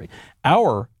this country.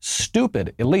 Our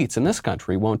stupid elites in this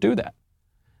country won't do that.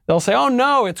 They'll say, oh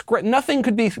no, it's great. Nothing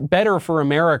could be better for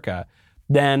America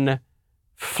than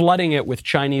flooding it with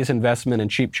Chinese investment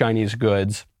and cheap Chinese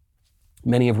goods,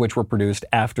 many of which were produced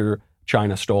after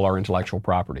China stole our intellectual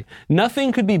property.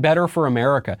 Nothing could be better for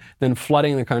America than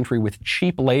flooding the country with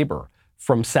cheap labor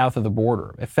from south of the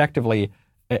border, effectively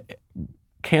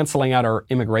canceling out our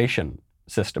immigration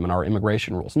system and our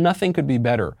immigration rules. Nothing could be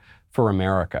better for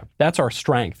America. That's our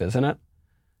strength, isn't it?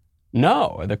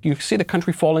 No, you see the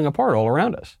country falling apart all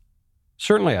around us.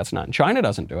 Certainly that's not. And China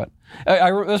doesn't do it.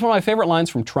 It was one of my favorite lines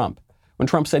from Trump. When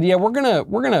Trump said, yeah, we're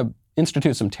gonna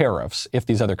institute some tariffs if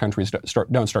these other countries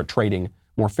don't start trading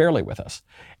more fairly with us.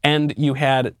 And you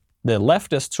had the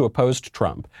leftists who opposed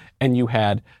Trump, and you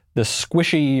had the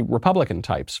squishy Republican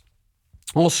types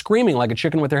all screaming like a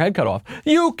chicken with their head cut off.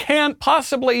 You can't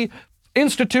possibly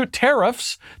institute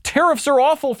tariffs. Tariffs are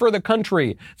awful for the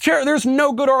country. There's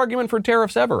no good argument for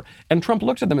tariffs ever. And Trump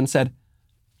looked at them and said,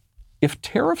 if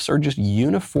tariffs are just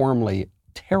uniformly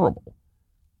terrible,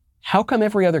 how come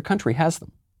every other country has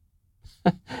them?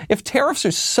 If tariffs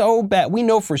are so bad, we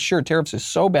know for sure tariffs are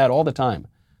so bad all the time.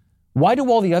 Why do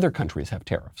all the other countries have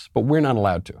tariffs, but we're not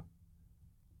allowed to?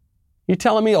 You're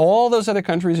telling me all those other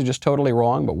countries are just totally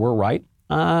wrong, but we're right?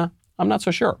 I'm not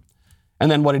so sure. And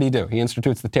then what did he do? He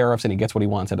institutes the tariffs and he gets what he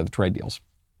wants out of the trade deals.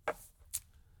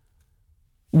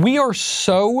 We are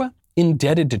so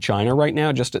indebted to China right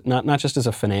now, not just as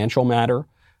a financial matter,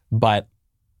 but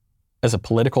as a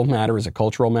political matter, as a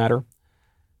cultural matter,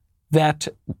 that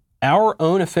our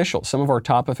own officials, some of our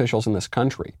top officials in this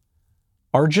country,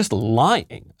 are just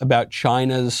lying about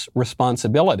China's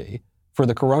responsibility for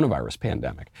the coronavirus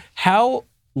pandemic. How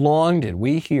long did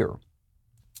we hear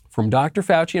from Dr.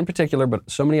 Fauci in particular, but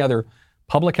so many other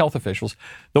public health officials,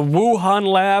 the Wuhan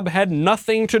lab had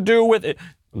nothing to do with it?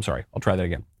 I'm sorry, I'll try that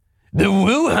again. The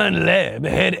Wuhan lab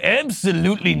had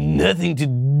absolutely nothing to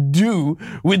do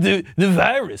with the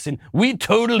virus, and we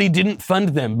totally didn't fund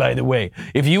them, by the way.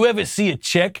 If you ever see a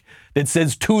check that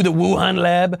says to the Wuhan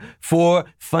lab for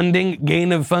funding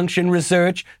gain-of-function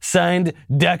research, signed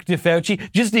Dr.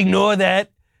 Fauci, just ignore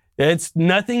that. It's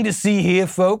nothing to see here,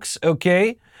 folks,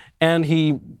 okay? And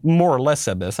he more or less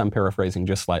said this, I'm paraphrasing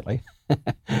just slightly.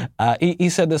 He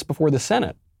said this before the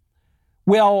Senate.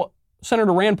 Well,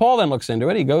 Senator Rand Paul then looks into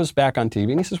it. He goes back on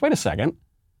TV and he says, wait a second.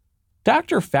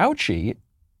 Dr. Fauci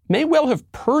may well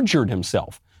have perjured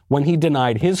himself when he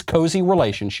denied his cozy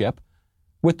relationship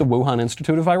with the Wuhan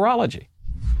Institute of Virology.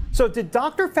 So did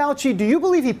Dr. Fauci, do you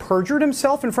believe he perjured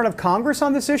himself in front of Congress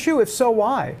on this issue? If so,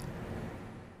 why?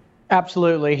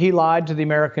 Absolutely. He lied to the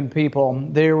American people.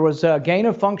 There was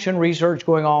gain-of-function research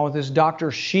going on with this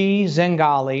Dr. Shi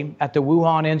Zhengali at the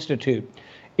Wuhan Institute.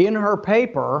 In her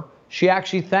paper, she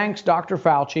actually thanks Dr.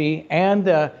 Fauci and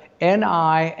the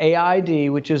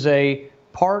NIAID, which is a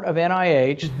part of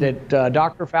NIH that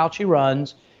Dr. Fauci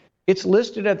runs. It's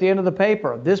listed at the end of the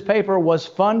paper. This paper was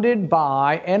funded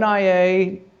by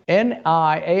NIAID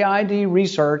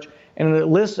research, and it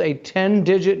lists a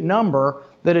 10-digit number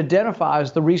that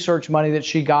identifies the research money that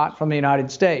she got from the United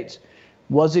States.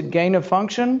 Was it gain of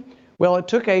function? Well, it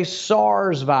took a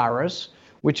SARS virus,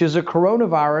 which is a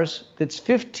coronavirus that's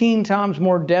 15 times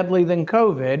more deadly than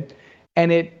COVID,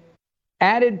 and it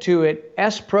added to it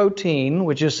S protein,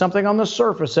 which is something on the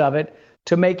surface of it,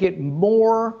 to make it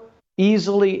more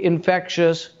easily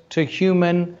infectious to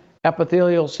human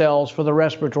epithelial cells for the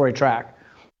respiratory tract.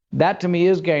 That to me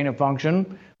is gain of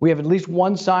function. We have at least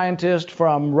one scientist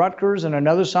from Rutgers and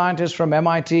another scientist from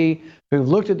MIT who've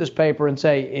looked at this paper and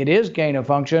say it is gain of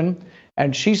function.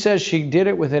 And she says she did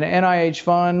it with an NIH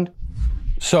fund.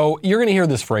 So you're going to hear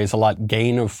this phrase a lot,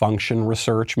 gain of function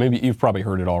research. Maybe you've probably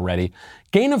heard it already.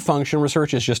 Gain of function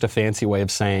research is just a fancy way of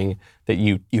saying that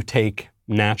you take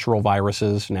natural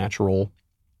viruses, natural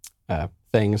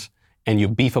things, and you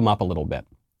beef them up a little bit.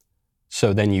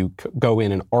 So then you go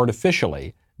in and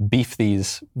artificially beef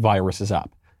these viruses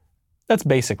up. That's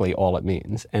basically all it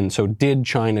means. And so did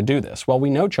China do this? Well, we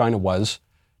know China was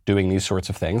doing these sorts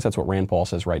of things. That's what Rand Paul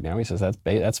says right now. He says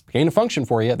that's gain of function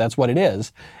for you. That's what it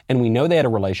is. And we know they had a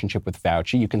relationship with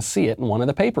Fauci. You can see it in one of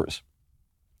the papers.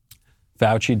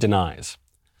 Fauci denies.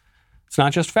 It's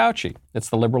not just Fauci. It's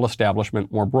the liberal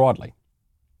establishment more broadly.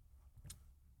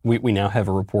 We now have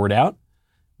a report out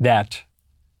that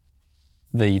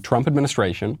the Trump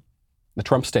administration, the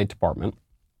Trump State Department,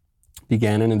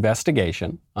 began an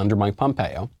investigation under Mike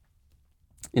Pompeo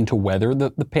into whether the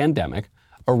pandemic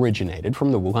originated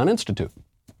from the Wuhan Institute.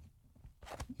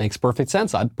 Makes perfect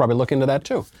sense. I'd probably look into that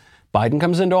too. Biden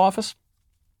comes into office,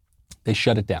 they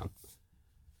shut it down.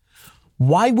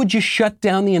 Why would you shut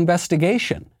down the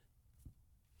investigation?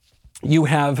 You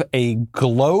have a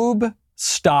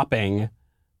globe-stopping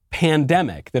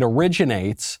pandemic that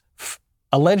originates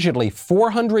allegedly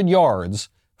 400 yards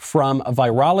from a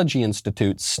virology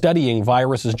institute studying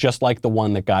viruses just like the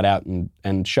one that got out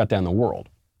and shut down the world.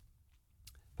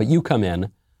 But you come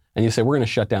in and you say, we're going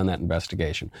to shut down that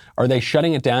investigation. Are they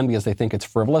shutting it down because they think it's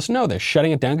frivolous? No, they're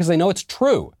shutting it down because they know it's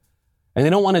true. And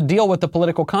they don't want to deal with the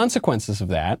political consequences of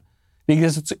that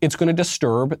because it's going to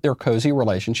disturb their cozy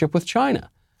relationship with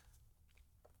China.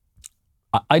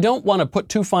 I don't want to put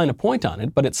too fine a point on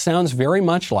it, but it sounds very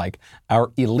much like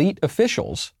our elite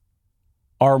officials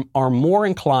are more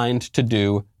inclined to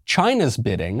do China's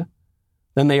bidding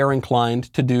than they are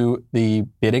inclined to do the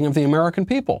bidding of the American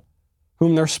people,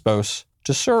 whom they're supposed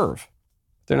to serve.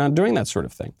 They're not doing that sort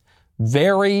of thing.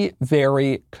 Very,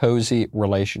 very cozy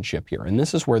relationship here. And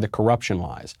this is where the corruption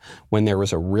lies. When there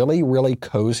is a really, really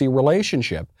cozy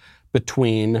relationship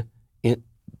between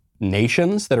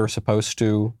nations that are supposed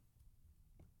to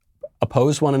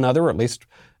oppose one another,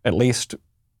 at least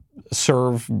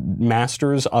serve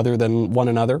masters other than one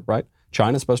another, right?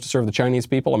 China's supposed to serve the Chinese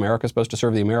people. America's supposed to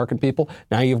serve the American people.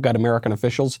 Now you've got American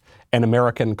officials and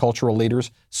American cultural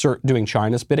leaders doing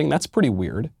China's bidding. That's pretty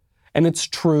weird. And it's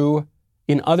true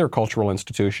in other cultural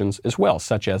institutions as well,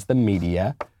 such as the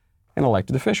media and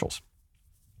elected officials.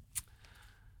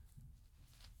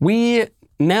 We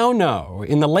now know,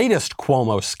 in the latest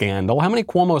Cuomo scandal, how many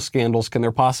Cuomo scandals can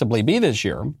there possibly be this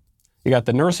year? You got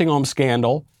the nursing home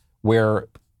scandal, where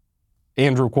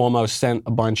Andrew Cuomo sent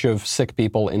a bunch of sick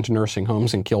people into nursing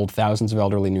homes and killed thousands of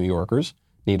elderly New Yorkers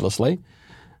needlessly.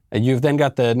 You've then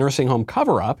got the nursing home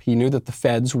cover-up. He knew that the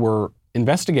feds were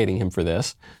investigating him for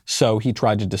this, so he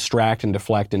tried to distract and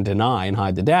deflect and deny and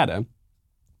hide the data.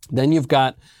 Then you've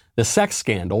got the sex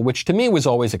scandal, which to me was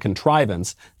always a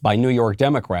contrivance by New York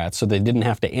Democrats so they didn't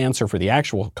have to answer for the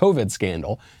actual COVID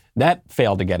scandal. That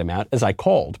failed to get him out, as I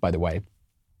called, by the way.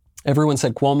 Everyone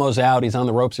said, Cuomo's out, he's on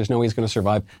the ropes, there's no way he's going to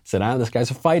survive. I said, this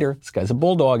guy's a fighter, this guy's a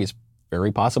bulldog, he's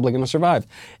very possibly going to survive.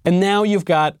 And now you've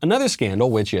got another scandal,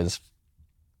 which is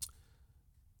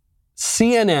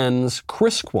CNN's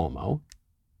Chris Cuomo,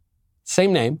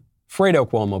 same name, Fredo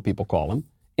Cuomo people call him,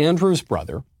 Andrew's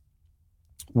brother,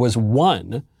 was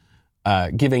one,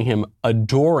 giving him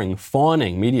adoring,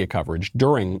 fawning media coverage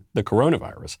during the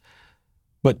coronavirus.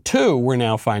 But two, we're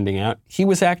now finding out, he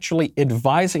was actually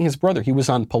advising his brother. He was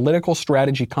on political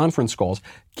strategy conference calls,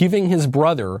 giving his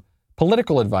brother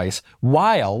political advice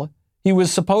while he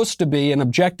was supposed to be an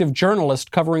objective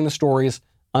journalist covering the stories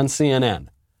on CNN.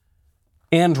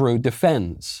 Andrew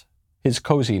defends his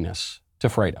coziness to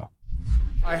Fredo.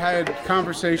 I had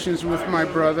conversations with my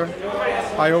brother.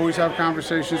 I always have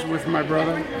conversations with my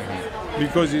brother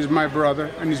because he's my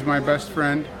brother and he's my best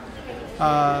friend.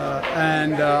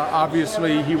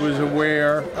 Obviously he was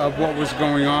aware of what was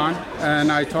going on,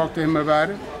 and I talked to him about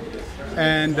it,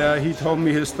 and he told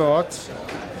me his thoughts.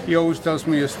 He always tells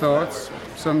me his thoughts.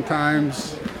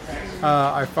 Sometimes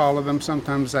I follow them,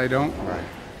 sometimes I don't.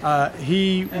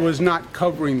 He was not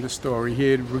covering the story. He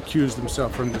had recused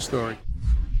himself from the story.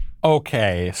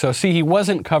 Okay, so see, he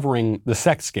wasn't covering the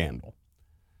sex scandal.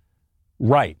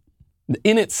 Right.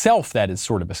 In itself, that is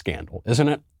sort of a scandal, isn't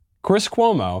it? Chris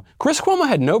Cuomo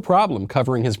had no problem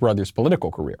covering his brother's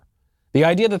political career. The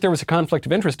idea that there was a conflict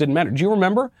of interest didn't matter. Do you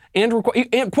remember?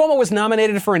 Cuomo was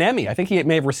nominated for an Emmy. I think he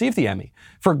may have received the Emmy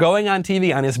for going on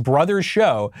TV on his brother's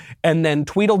show and then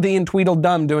Tweedledee and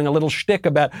Tweedledum doing a little shtick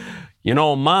about,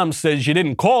 Mom says you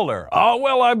didn't call her. Oh,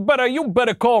 well, you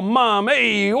better call Mom.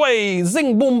 Hey, way,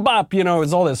 zing, boom, bop.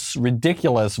 It's all this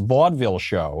ridiculous vaudeville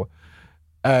show.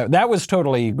 That was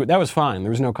fine.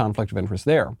 There was no conflict of interest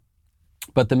there.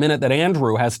 But the minute that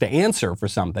Andrew has to answer for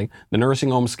something, the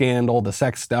nursing home scandal, the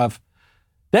sex stuff,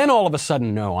 then all of a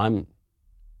sudden, no,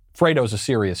 Fredo's a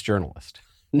serious journalist.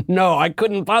 No, I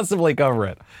couldn't possibly cover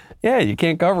it. Yeah, you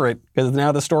can't cover it because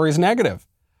now the story's negative.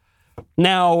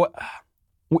 Now,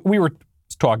 we were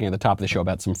talking at the top of the show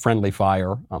about some friendly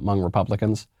fire among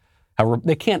Republicans. How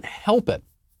they can't help it.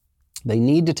 They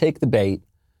need to take the bait.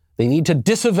 They need to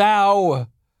disavow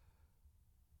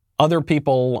other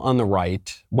people on the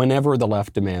right whenever the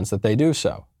left demands that they do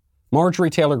so. Marjorie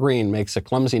Taylor Greene makes a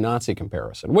clumsy Nazi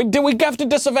comparison. We have to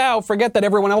disavow, forget that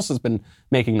everyone else has been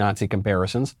making Nazi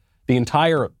comparisons, the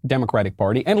entire Democratic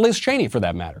Party, and Liz Cheney for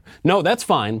that matter. No, that's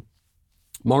fine.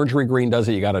 Marjorie Greene does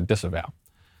it, you got to disavow.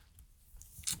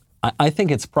 I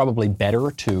think it's probably better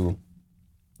to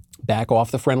back off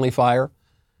the friendly fire.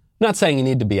 I'm not saying you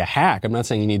need to be a hack. I'm not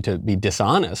saying you need to be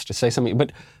dishonest to say something,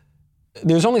 but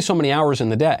there's only so many hours in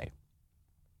the day.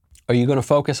 Are you going to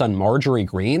focus on Marjorie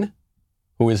Greene,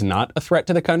 who is not a threat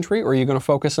to the country, or are you going to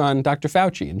focus on Dr.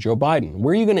 Fauci and Joe Biden?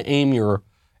 Where are you going to aim your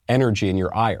energy and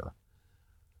your ire?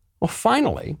 Well,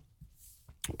 finally,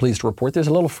 pleased to report there's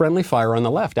a little friendly fire on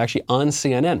the left, actually on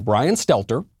CNN. Brian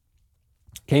Stelter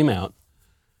came out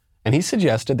and he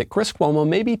suggested that Chris Cuomo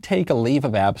maybe take a leave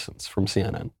of absence from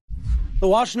CNN. The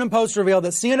Washington Post revealed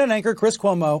that CNN anchor Chris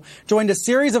Cuomo joined a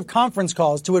series of conference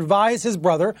calls to advise his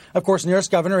brother, of course, nearest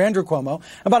governor Andrew Cuomo,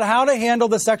 about how to handle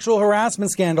the sexual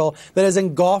harassment scandal that has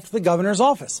engulfed the governor's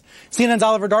office. CNN's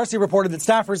Oliver Darcy reported that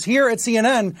staffers here at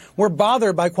CNN were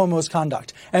bothered by Cuomo's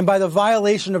conduct and by the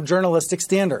violation of journalistic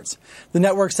standards. The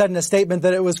network said in a statement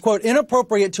that it was, quote,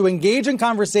 inappropriate to engage in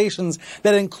conversations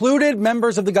that included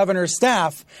members of the governor's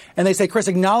staff, and they say Chris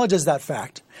acknowledges that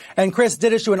fact. And Chris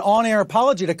did issue an on-air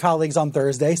apology to colleagues on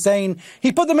Thursday, saying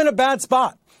he put them in a bad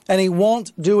spot and he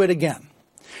won't do it again.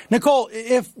 Nicole,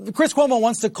 if Chris Cuomo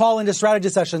wants to call into strategy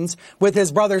sessions with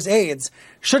his brother's aides,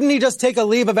 shouldn't he just take a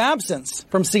leave of absence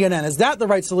from CNN? Is that the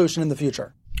right solution in the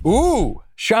future? Ooh,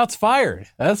 shots fired.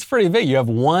 That's pretty big. You have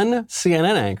one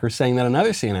CNN anchor saying that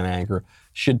another CNN anchor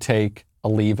should take a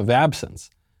leave of absence.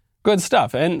 Good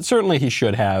stuff. And certainly he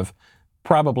should have.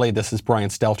 Probably this is Brian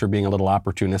Stelter being a little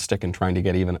opportunistic and trying to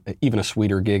get even a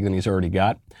sweeter gig than he's already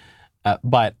got.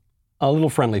 But a little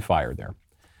friendly fire there.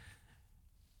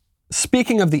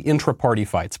 Speaking of the intra-party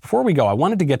fights, before we go, I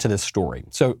wanted to get to this story.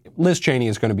 So Liz Cheney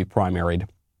is going to be primaried.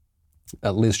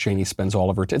 Liz Cheney spends all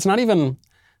of her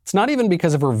it's not even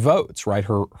because of her votes, right?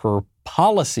 Her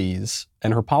policies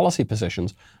and her policy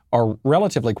positions are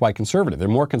relatively quite conservative. They're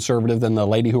more conservative than the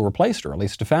lady who replaced her,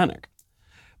 Elise Stefanik.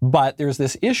 But there's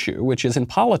this issue, which is in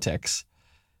politics,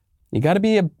 you got to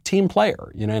be a team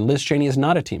player, and Liz Cheney is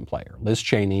not a team player. Liz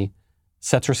Cheney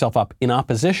sets herself up in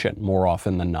opposition more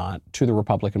often than not to the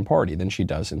Republican Party than she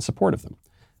does in support of them.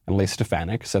 And Elise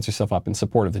Stefanik sets herself up in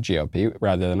support of the GOP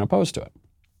rather than opposed to it.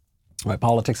 Right,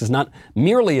 politics is not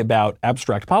merely about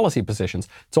abstract policy positions.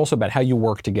 It's also about how you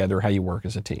work together, how you work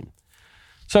as a team.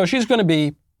 So she's going to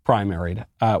be primaried.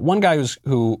 One guy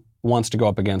who wants to go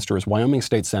up against her is Wyoming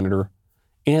State Senator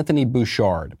Anthony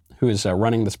Bouchard, who is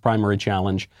running this primary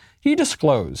challenge. He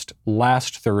disclosed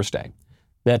last Thursday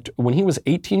that when he was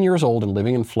 18 years old and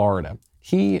living in Florida,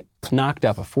 he knocked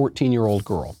up a 14-year-old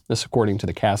girl. This according to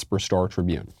the Casper Star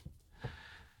Tribune.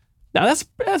 Now that's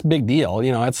a big deal.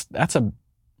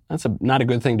 That's not a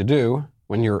good thing to do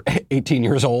when you're 18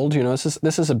 years old.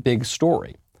 This is a big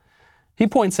story. He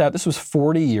points out this was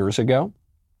 40 years ago.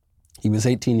 He was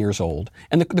 18 years old.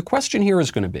 And the question here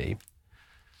is going to be,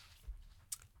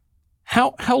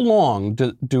 how long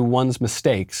do one's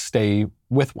mistakes stay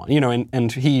with one?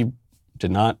 And he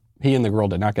and the girl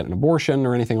did not get an abortion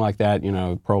or anything like that,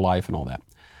 pro-life and all that.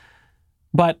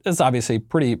 But it's obviously a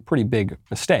pretty big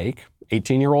mistake.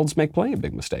 18-year-olds make plenty of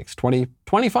big mistakes.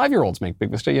 25-year-olds make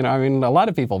big mistakes. A lot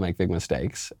of people make big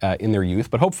mistakes in their youth,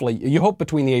 but hopefully, you hope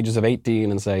between the ages of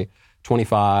 18 and say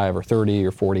 25 or 30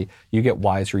 or 40, you get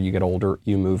wiser, you get older,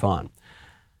 you move on.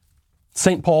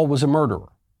 St. Paul was a murderer,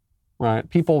 right?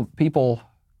 People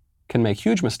can make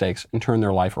huge mistakes and turn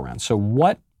their life around. So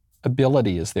what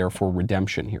ability is there for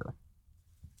redemption here?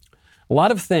 A lot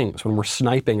of things, when we're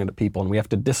sniping at people and we have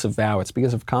to disavow, it's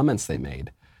because of comments they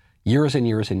made years and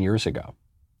years and years ago.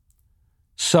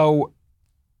 So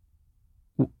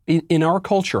in our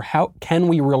culture, how can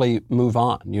we really move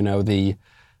on?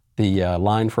 The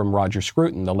line from Roger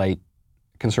Scruton, the late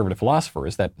conservative philosopher,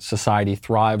 is that society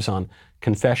thrives on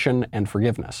confession and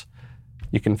forgiveness.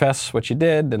 You confess what you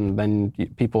did, and then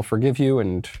people forgive you.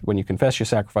 And when you confess, you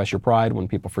sacrifice your pride. When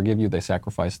people forgive you, they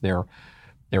sacrifice their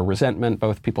resentment.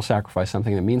 Both people sacrifice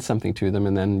something that means something to them,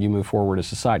 and then you move forward as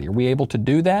society. Are we able to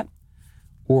do that?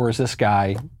 Or is this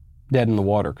guy dead in the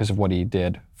water because of what he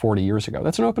did 40 years ago?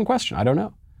 That's an open question. I don't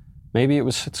know. Maybe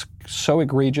it's so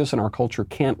egregious and our culture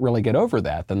can't really get over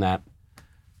that, then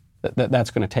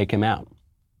that's going to take him out.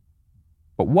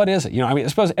 But what is it? I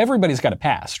suppose everybody's got a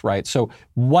past, right? So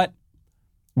what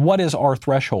is our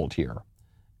threshold here?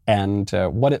 And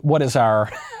what is our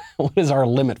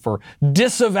limit for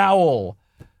disavowal?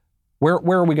 Where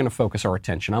are we going to focus our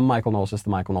attention? I'm Michael Knowles. This is The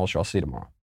Michael Knowles Show. I'll see you tomorrow.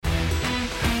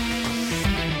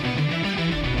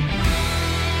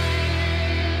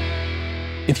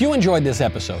 If you enjoyed this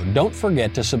episode, don't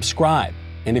forget to subscribe.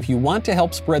 And if you want to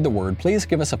help spread the word, please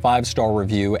give us a 5-star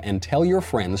review and tell your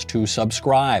friends to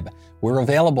subscribe. We're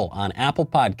available on Apple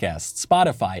Podcasts,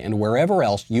 Spotify, and wherever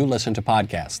else you listen to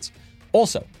podcasts.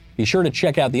 Also, be sure to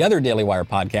check out the other Daily Wire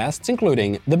podcasts,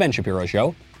 including The Ben Shapiro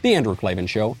Show, The Andrew Klavan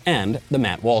Show, and The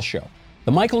Matt Walsh Show.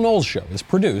 The Michael Knowles Show is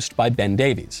produced by Ben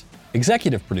Davies.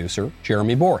 Executive producer,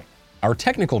 Jeremy Boring. Our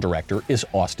technical director is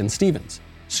Austin Stevens.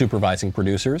 Supervising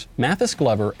producers, Mathis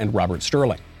Glover and Robert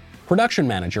Sterling. Production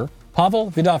manager,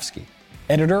 Pavel Vidovsky.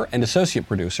 Editor and associate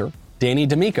producer, Danny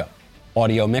D'Amico.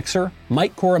 Audio mixer,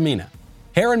 Mike Coromina.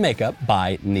 Hair and makeup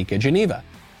by Nika Geneva.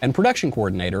 And production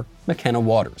coordinator, McKenna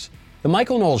Waters. The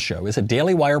Michael Knowles Show is a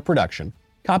Daily Wire production.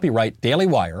 Copyright Daily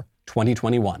Wire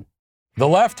 2021. The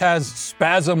left has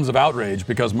spasms of outrage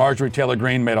because Marjorie Taylor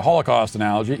Greene made a Holocaust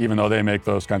analogy, even though they make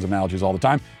those kinds of analogies all the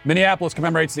time. Minneapolis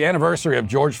commemorates the anniversary of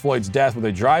George Floyd's death with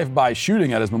a drive-by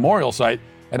shooting at his memorial site,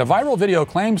 and a viral video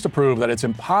claims to prove that it's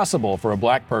impossible for a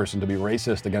black person to be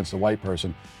racist against a white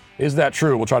person. Is that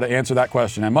true? We'll try to answer that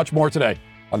question and much more today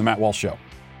on The Matt Walsh Show.